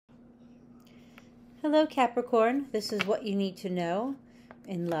Hello Capricorn, this is what you need to know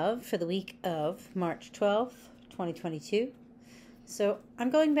in love for the week of March 12th, 2022. So I'm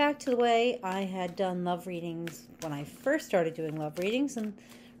going back to the way I had done love readings when I first started doing love readings, and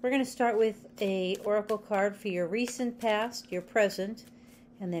we're going to start with a oracle card for your recent past, your present,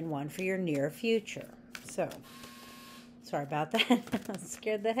 and then one for your near future. So, sorry about that. That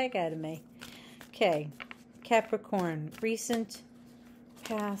scared the heck out of me. Okay, Capricorn, recent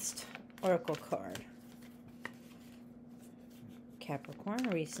past oracle card. Capricorn,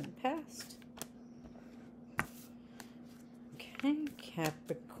 recent past. Okay,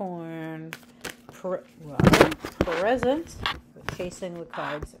 Capricorn, present. We're chasing the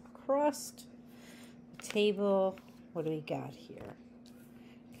cards across the table. What do we got here?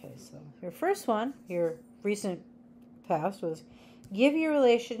 Okay, so your first one, your recent past, was give your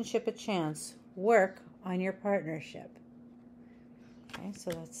relationship a chance. Work on your partnership. Okay,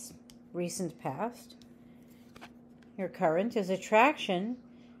 so that's recent past. Your current is attraction.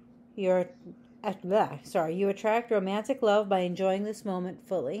 You attract romantic love by enjoying this moment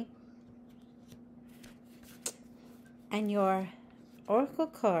fully. And your oracle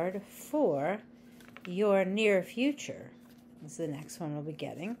card for your near future is the next one we'll be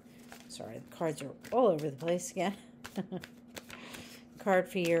getting. Sorry, the cards are all over the place again. Card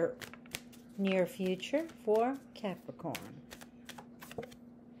for your near future for Capricorn.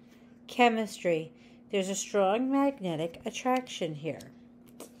 Chemistry. There's a strong magnetic attraction here.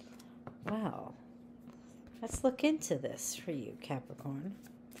 Wow. Let's look into this for you, Capricorn.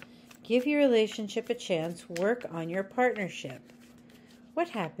 Give your relationship a chance. Work on your partnership. What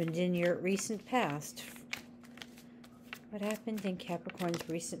happened in your recent past? What happened in Capricorn's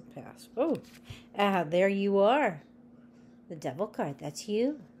recent past? Oh, there you are. The Devil card. That's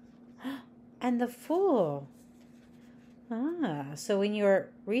you. And the Fool. So in your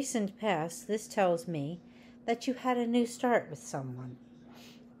recent past, this tells me that you had a new start with someone.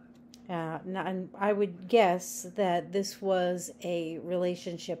 And I would guess that this was a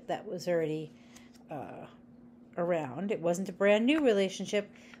relationship that was already around. It wasn't a brand new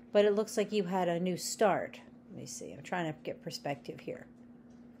relationship, but it looks like you had a new start. Let me see. I'm trying to get perspective here.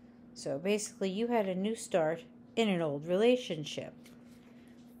 So basically, you had a new start in an old relationship.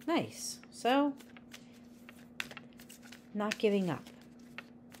 Nice. So, not giving up.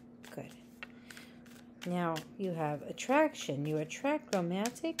 Good. Now, you have attraction. You attract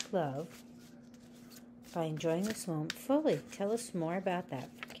romantic love by enjoying this moment fully. Tell us more about that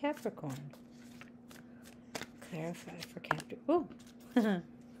for Capricorn. Clarify for Capricorn. Ooh.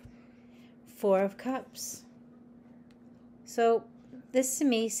 Four of Cups. So, this to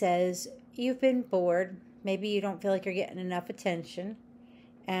me says you've been bored. Maybe you don't feel like you're getting enough attention.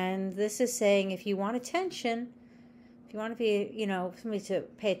 And this is saying if you want attention, if you want to be, somebody to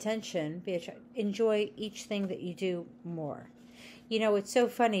pay attention, enjoy each thing that you do more. It's so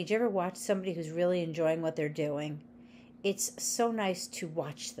funny. Do you ever watch somebody who's really enjoying what they're doing? It's so nice to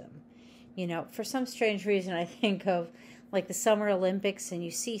watch them. For some strange reason, I think of like the Summer Olympics, and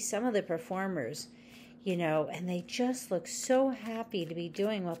you see some of the performers, and they just look so happy to be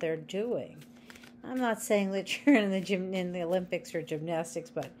doing what they're doing. I'm not saying that you're in the Olympics or gymnastics,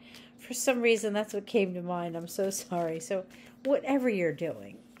 but for some reason that's what came to mind. I'm so sorry. So whatever you're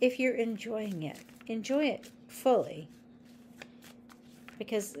doing, if you're enjoying it, enjoy it fully.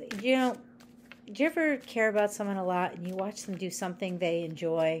 Because, do you ever care about someone a lot and you watch them do something they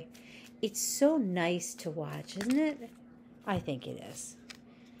enjoy? It's so nice to watch, isn't it? I think it is.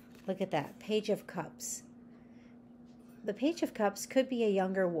 Look at that. Page of Cups. The Page of Cups could be a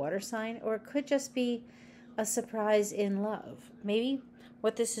younger water sign, or it could just be a surprise in love. Maybe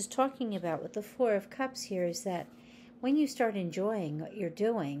what this is talking about with the Four of Cups here is that when you start enjoying what you're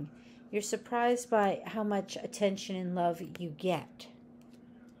doing, you're surprised by how much attention and love you get.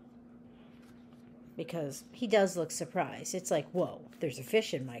 Because he does look surprised. It's like, whoa, there's a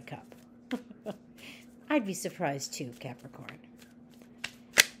fish in my cup. I'd be surprised too, Capricorn.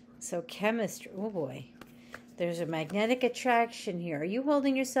 So chemistry, oh boy. There's a magnetic attraction here. Are you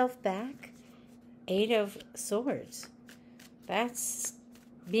holding yourself back? Eight of Swords. That's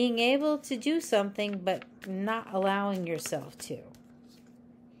being able to do something, but not allowing yourself to.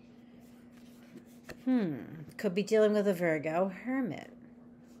 Could be dealing with a Virgo Hermit.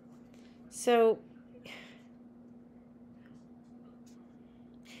 So,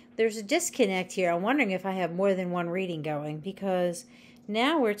 there's a disconnect here. I'm wondering if I have more than one reading going, because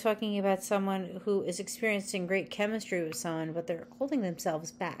now we're talking about someone who is experiencing great chemistry with someone, but they're holding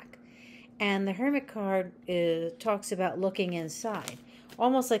themselves back. And the Hermit card talks about looking inside.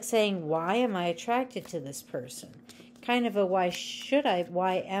 Almost like saying, why am I attracted to this person? kind of a why should I,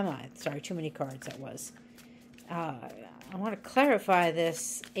 why am I? Sorry, too many cards that was. I want to clarify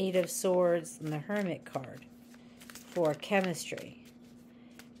this Eight of Swords and the Hermit card for chemistry.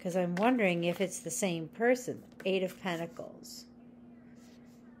 Because I'm wondering if it's the same person. Eight of Pentacles.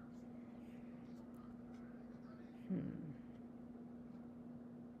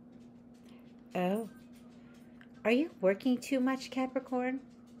 Oh. Are you working too much, Capricorn?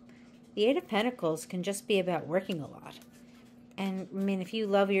 The Eight of Pentacles can just be about working a lot. And, I mean, if you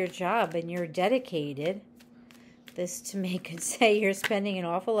love your job and you're dedicated, this to me could say you're spending an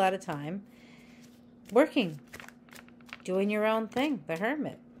awful lot of time working, doing your own thing, the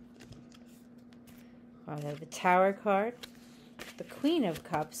Hermit. Oh, the Tower card, the Queen of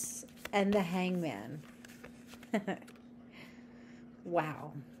Cups, and the Hangman.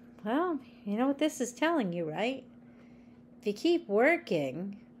 Wow. Well, you know what this is telling you, right? If you keep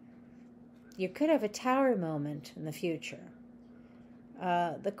working, you could have a Tower moment in the future.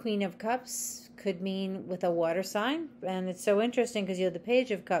 The Queen of Cups could mean with a water sign. And it's so interesting because you have the Page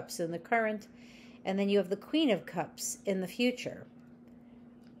of Cups in the current, and then you have the Queen of Cups in the future.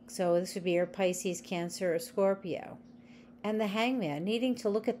 So this would be your Pisces, Cancer, or Scorpio. And the Hangman, needing to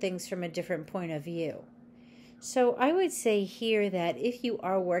look at things from a different point of view. So I would say here that if you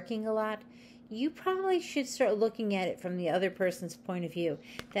are working a lot, you probably should start looking at it from the other person's point of view.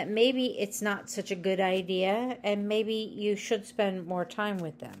 That maybe it's not such a good idea, and maybe you should spend more time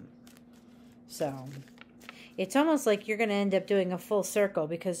with them. So it's almost like you're going to end up doing a full circle,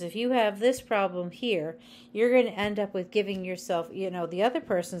 because if you have this problem here, you're going to end up with giving yourself, you know, the other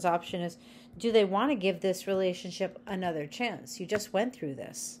person's option is, do they want to give this relationship another chance? You just went through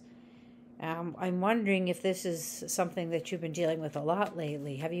this. I'm wondering if this is something that you've been dealing with a lot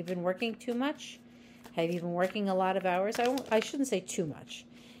lately. Have you been working too much? Have you been working a lot of hours? I shouldn't say too much.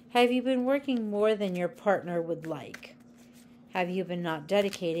 Have you been working more than your partner would like? Have you been not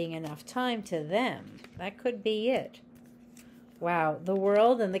dedicating enough time to them? That could be it. Wow, the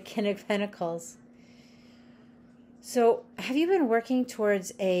World and the King of Pentacles. So, have you been working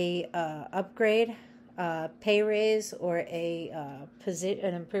towards a upgrade? Pay raise, or an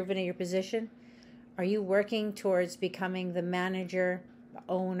improvement in your position? Are you working towards becoming the manager, the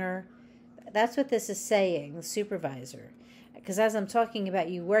owner? That's what this is saying, the supervisor. Because as I'm talking about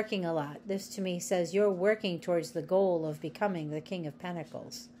you working a lot, this to me says you're working towards the goal of becoming the King of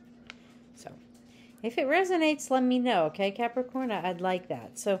Pentacles. So if it resonates, let me know, okay, Capricorn? I'd like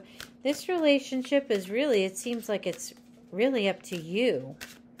that. So this relationship is really, it seems like it's really up to you.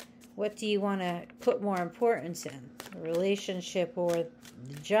 What do you want to put more importance in? The relationship or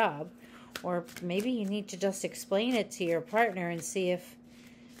the job? Or maybe you need to just explain it to your partner and see if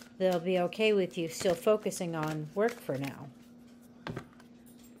they'll be okay with you still focusing on work for now.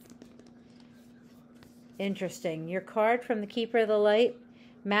 Interesting. Your card from the Keeper of the Light,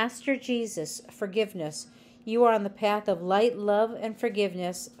 Master Jesus, forgiveness. You are on the path of light, love, and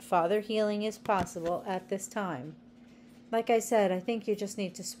forgiveness. Father, healing is possible at this time. Like I said, I think you just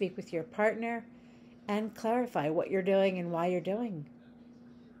need to speak with your partner and clarify what you're doing and why you're doing.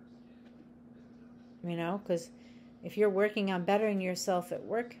 You know, because if you're working on bettering yourself at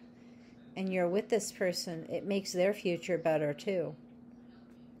work and you're with this person, it makes their future better too.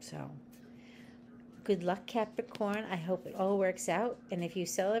 So, good luck, Capricorn. I hope it all works out. And if you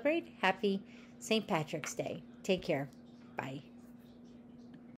celebrate, happy St. Patrick's Day. Take care. Bye.